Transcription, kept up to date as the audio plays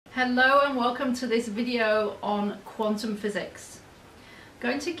Hello and welcome to this video on quantum physics. I'm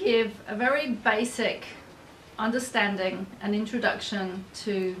going to give a very basic understanding and introduction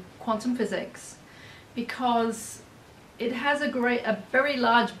to quantum physics because it has a very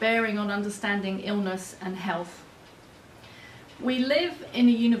large bearing on understanding illness and health. We live in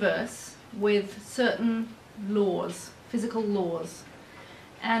a universe with certain laws, physical laws.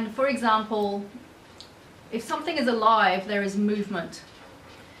 And for example, if something is alive, there is movement.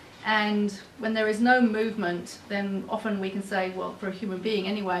 And when there is no movement, then often we can say, well, for a human being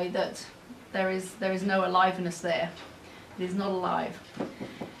anyway, that there is no aliveness there. It is not alive.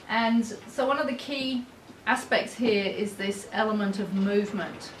 And so one of the key aspects here is this element of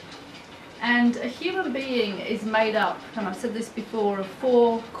movement. And a human being is made up, and I've said this before, of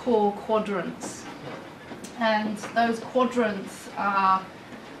 4 core quadrants. And those quadrants are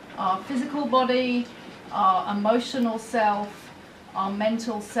our physical body, our emotional self, our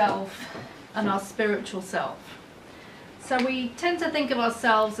mental self, and our spiritual self. So we tend to think of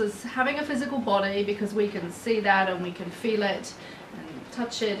ourselves as having a physical body because we can see that and we can feel it and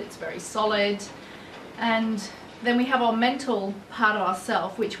touch it, it's very solid. And then we have our mental part of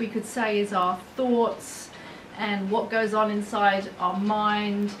ourself, which we could say is our thoughts and what goes on inside our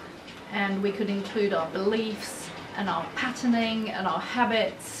mind, and we could include our beliefs and our patterning and our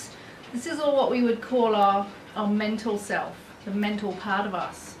habits. This is all what we would call our mental self, the mental part of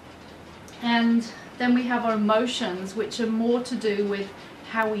us. And then we have our emotions, which are more to do with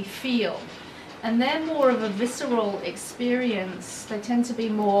how we feel. And they're more of a visceral experience. They tend to be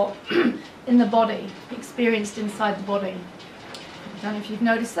more in the body, experienced inside the body. I don't know if you've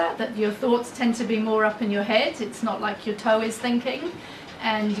noticed that your thoughts tend to be more up in your head. It's not like your toe is thinking.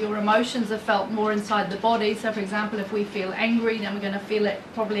 And your emotions are felt more inside the body. So for example, if we feel angry, then we're going to feel it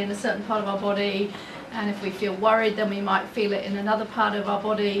probably in a certain part of our body. And if we feel worried, then we might feel it in another part of our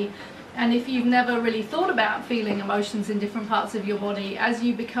body. And if you've never really thought about feeling emotions in different parts of your body, as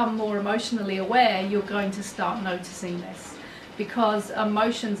you become more emotionally aware, you're going to start noticing this, because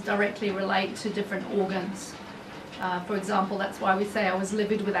emotions directly relate to different organs. For example, that's why we say I was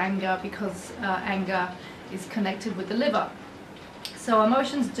livid with anger, because anger is connected with the liver. So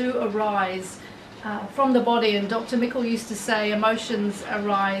emotions do arise from the body, and Dr. Mickle used to say emotions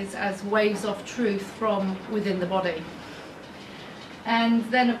arise as waves of truth from within the body. And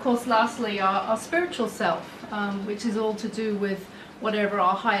then of course lastly our spiritual self, which is all to do with whatever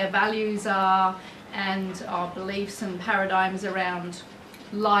our higher values are and our beliefs and paradigms around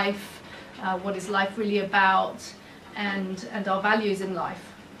life, what is life really about, and our values in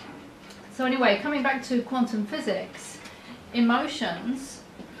life. So anyway, coming back to quantum physics, emotions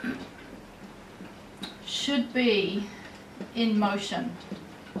should be in motion.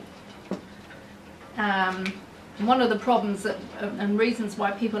 One of the problems and reasons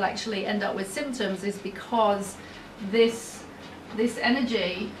why people actually end up with symptoms is because this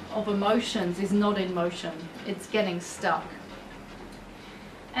energy of emotions is not in motion. It's getting stuck.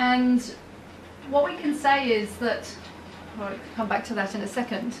 And what we can say is that, I'll come back to that in a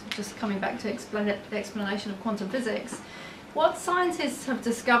second, just coming back to the explanation of quantum physics, what scientists have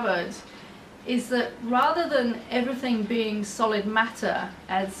discovered is that rather than everything being solid matter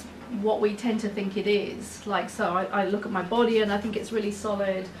as what we tend to think it is, like so I look at my body and I think it's really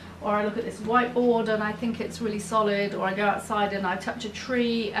solid, or I look at this whiteboard and I think it's really solid, or I go outside and I touch a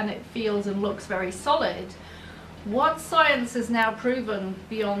tree and it feels and looks very solid. What science has now proven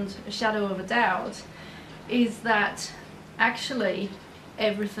beyond a shadow of a doubt is that actually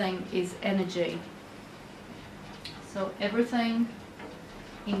everything is energy. So everything,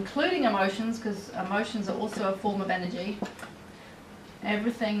 including emotions, because emotions are also a form of energy,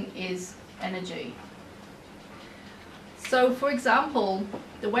 everything is energy. So for example,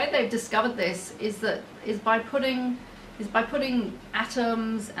 the way they've discovered this is by putting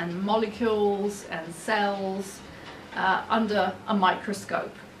atoms and molecules and cells under a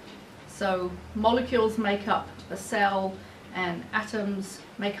microscope. So molecules make up a cell and atoms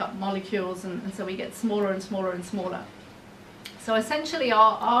make up molecules, and so we get smaller and smaller and smaller. So essentially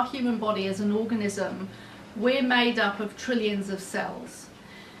our human body as an organism, we're made up of trillions of cells,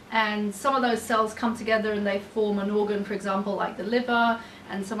 and some of those cells come together and they form an organ, for example, like the liver,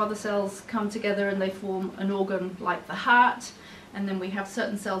 and some other cells come together and they form an organ like the heart, and then we have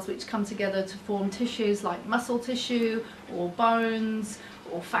certain cells which come together to form tissues like muscle tissue or bones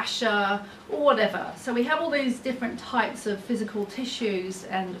or fascia or whatever. So we have all these different types of physical tissues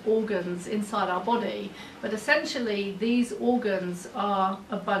and organs inside our body, but essentially these organs are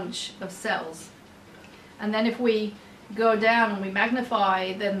a bunch of cells. And then if we go down and we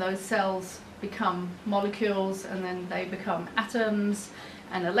magnify, then those cells become molecules, and then they become atoms,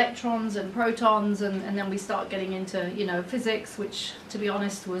 and electrons and protons, and then we start getting into, you know, physics, which to be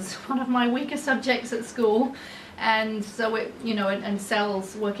honest was one of my weaker subjects at school. And so it, you know, and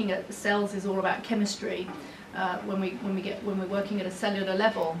cells, working at cells is all about chemistry when we're working at a cellular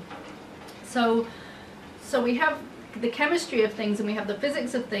level. So we have the chemistry of things, and we have the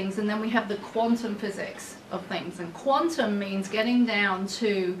physics of things, and then we have the quantum physics of things. And quantum means getting down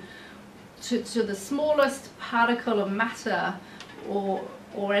to the smallest particle of matter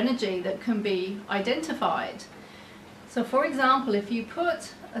or energy that can be identified. So for example, if you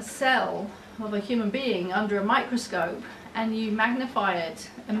put a cell of a human being under a microscope and you magnify it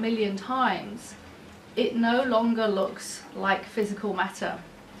 1,000,000 times, it no longer looks like physical matter.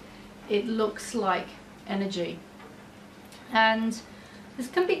 It looks like energy. And this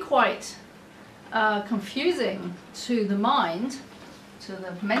can be quite confusing to the mind, to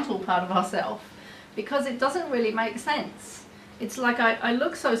the mental part of ourselves, because it doesn't really make sense. It's like I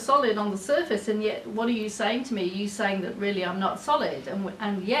look so solid on the surface, and yet what are you saying to me? Are you saying that really I'm not solid?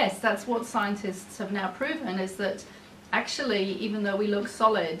 And yes, that's what scientists have now proven, is that actually, even though we look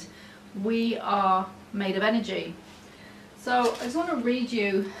solid, we are made of energy. So I just want to read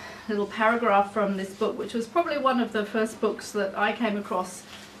you a little paragraph from this book, which was probably one of the first books that I came across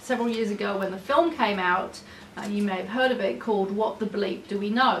several years ago when the film came out. You may have heard of it, called What the Bleep Do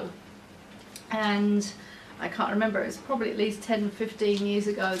We Know? And I can't remember, it's probably at least 10, 15 years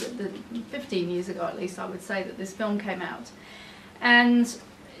ago, 15 years ago at least I would say, that this film came out. And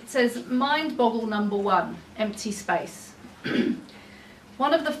it says, mind boggle number 1, empty space.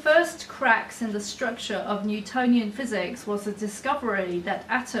 One of the first cracks in the structure of Newtonian physics was the discovery that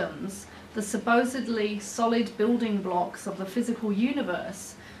atoms, the supposedly solid building blocks of the physical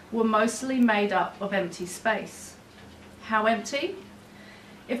universe, were mostly made up of empty space. How empty?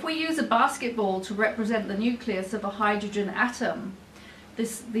 If we use a basketball to represent the nucleus of a hydrogen atom,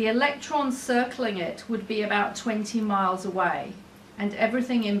 the electrons circling it would be about 20 miles away, and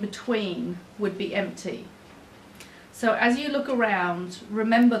everything in between would be empty. So as you look around,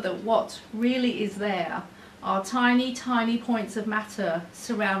 remember that what really is there are tiny, tiny points of matter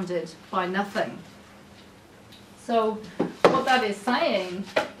surrounded by nothing. So what that is saying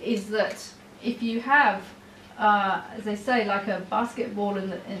is that if you have, as they say, like a basketball in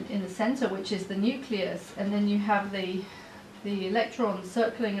the center, which is the nucleus, and then you have the electrons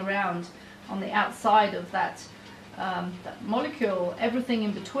circling around on the outside of that molecule, everything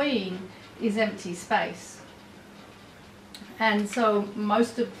in between is empty space. And so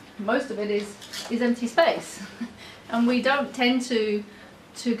most of it is empty space, and we don't tend to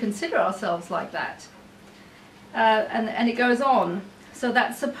consider ourselves like that. And it goes on. So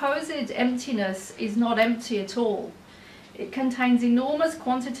that supposed emptiness is not empty at all. It contains enormous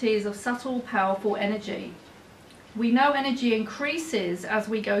quantities of subtle, powerful energy. We know energy increases as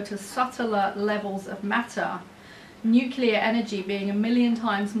we go to subtler levels of matter, nuclear energy being 1,000,000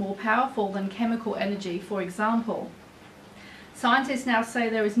 times more powerful than chemical energy, for example. Scientists now say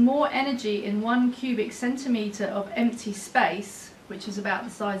there is more energy in 1 cubic centimetre of empty space, which is about the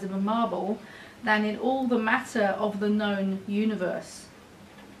size of a marble, than in all the matter of the known universe.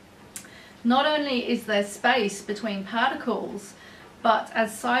 Not only is there space between particles, but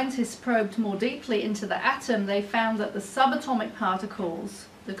as scientists probed more deeply into the atom, they found that the subatomic particles,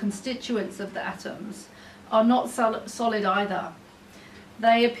 the constituents of the atoms, are not solid either.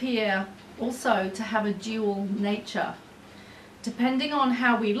 They appear also to have a dual nature. Depending on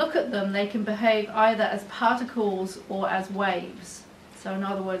how we look at them, they can behave either as particles or as waves. So in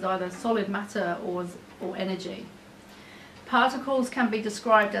other words, either solid matter or energy. Particles can be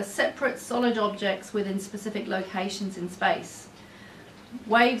described as separate solid objects within specific locations in space.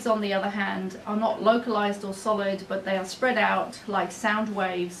 Waves, on the other hand, are not localized or solid, but they are spread out like sound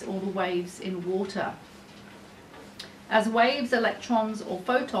waves or the waves in water. As waves, electrons or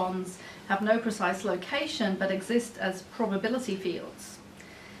photons have no precise location but exist as probability fields.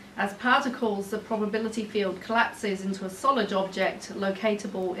 As particles, the probability field collapses into a solid object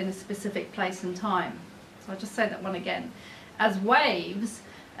locatable in a specific place and time. So I'll just say that one again. As waves,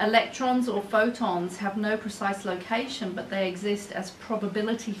 electrons or photons have no precise location, but they exist as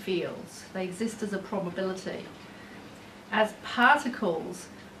probability fields. They exist as a probability. As particles,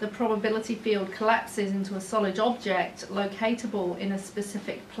 the probability field collapses into a solid object locatable in a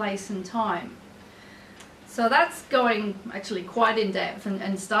specific place and time. So that's going actually quite in depth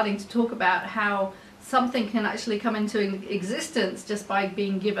and starting to talk about how something can actually come into existence just by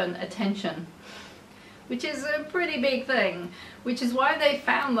being given attention, which is a pretty big thing, which is why they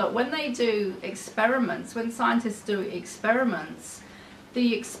found that when they do experiments, when scientists do experiments,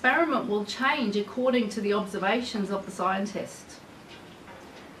 the experiment will change according to the observations of the scientist.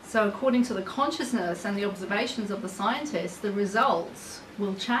 So according to the consciousness and the observations of the scientists, the results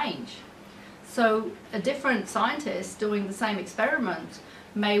will change. So a different scientist doing the same experiment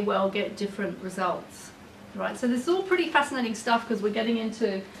may well get different results, right? So this is all pretty fascinating stuff, because we're getting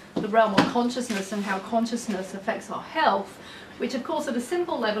into the realm of consciousness and how consciousness affects our health, which of course at a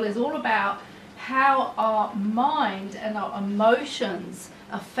simple level is all about how our mind and our emotions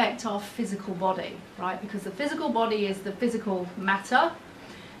affect our physical body, right? Because the physical body is the physical matter,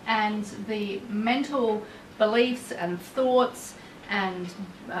 and the mental beliefs and thoughts and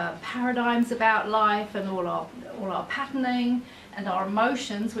paradigms about life and all our patterning and our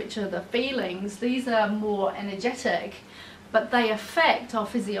emotions, which are the feelings, these are more energetic, but they affect our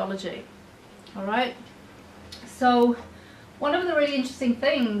physiology. All right? So one of the really interesting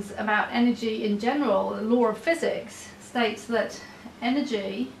things about energy in general, the law of physics states that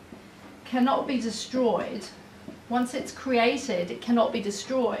energy cannot be destroyed. Once it's created, it cannot be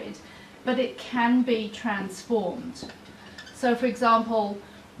destroyed, but it can be transformed. So for example,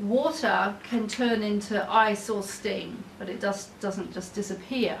 water can turn into ice or steam, but it doesn't just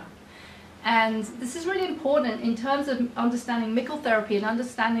disappear. And this is really important in terms of understanding mycotherapy and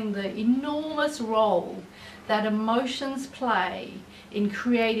understanding the enormous role that emotions play in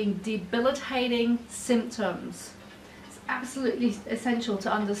creating debilitating symptoms. It's absolutely essential to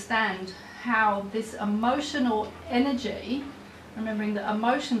understand how this emotional energy, remembering that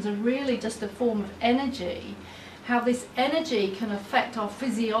emotions are really just a form of energy, how this energy can affect our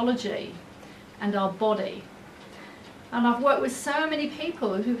physiology and our body. And I've worked with so many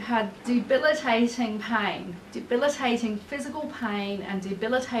people who've had debilitating pain, debilitating physical pain and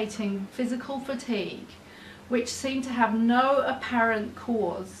debilitating physical fatigue, which seem to have no apparent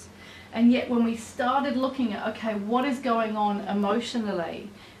cause. And yet when we started looking at, okay, what is going on emotionally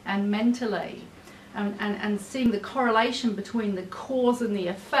and mentally, and seeing the correlation between the cause and the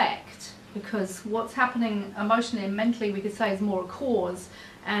effect, because what's happening emotionally and mentally we could say is more a cause,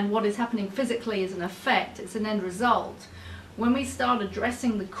 and what is happening physically is an effect, it's an end result. When we start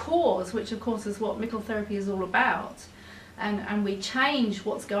addressing the cause, which of course is what mycotherapy is all about, and we change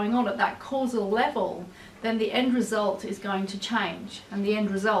what's going on at that causal level, then the end result is going to change, and the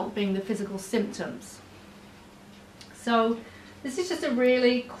end result being the physical symptoms. So this is just a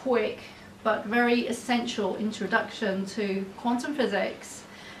really quick but very essential introduction to quantum physics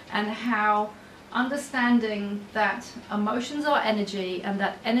and how understanding that emotions are energy and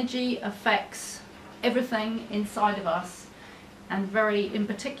that energy affects everything inside of us, and very in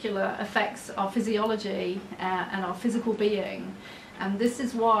particular affects our physiology and our physical being. And this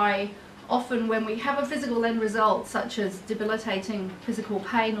is why often when we have a physical end result such as debilitating physical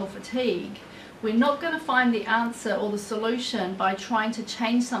pain or fatigue, we're not going to find the answer or the solution by trying to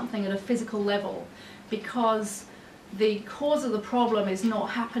change something at a physical level, because the cause of the problem is not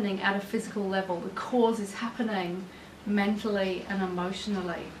happening at a physical level. The cause is happening mentally and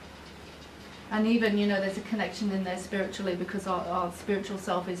emotionally. And even, you know, there's a connection in there spiritually, because our spiritual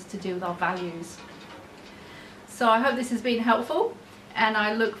self is to do with our values. So I hope this has been helpful, and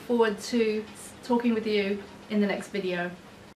I look forward to talking with you in the next video.